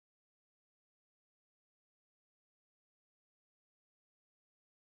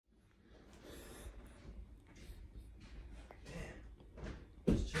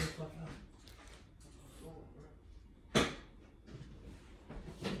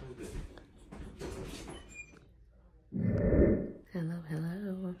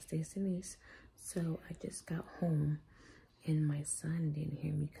Stacy Denise. So I just got home and my son didn't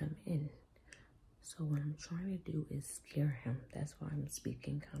hear me come in. So what I'm trying to do is scare him. That's why I'm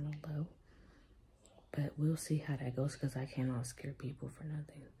speaking kind of low. But we'll see how that goes because I cannot scare people for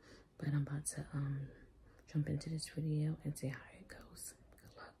nothing. But I'm about to jump into this video and see how it goes.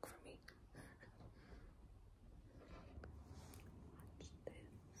 Good luck for me.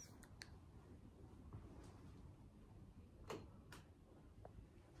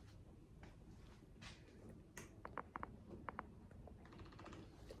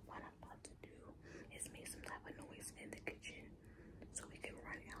 What I'm about to do is make some type of noise in the kitchen so we can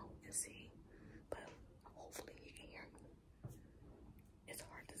run out and see. But hopefully he can hear me. It's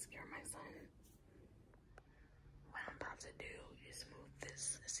hard to scare my son. What I'm about to do is move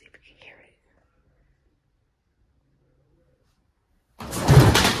this and see if we can hear it.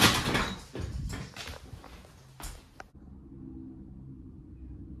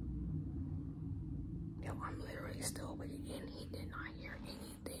 Yo, I'm literally still waiting and he did not hear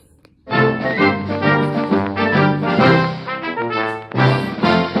anything. Alright,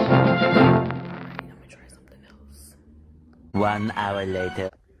 I'm gonna try something else. 1 hour later.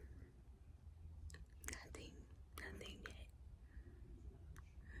 Nothing yet.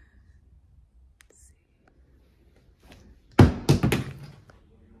 Let's see.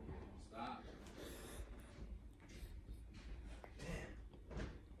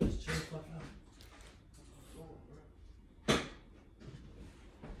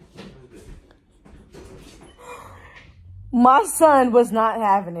 My son was not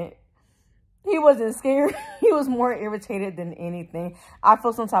having it. He wasn't scared. He was more irritated than anything. I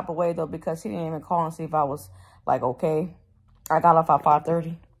feel some type of way, though, because he didn't even call and see if I was, like, okay. I got off at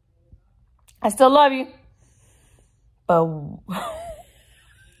 5:30. I still love you. But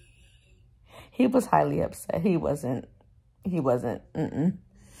he was highly upset. He wasn't.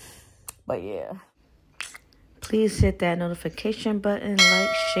 But, yeah. Please hit that notification button,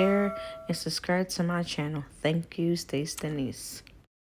 like, share, and subscribe to my channel. Thank you, Stacy Denise.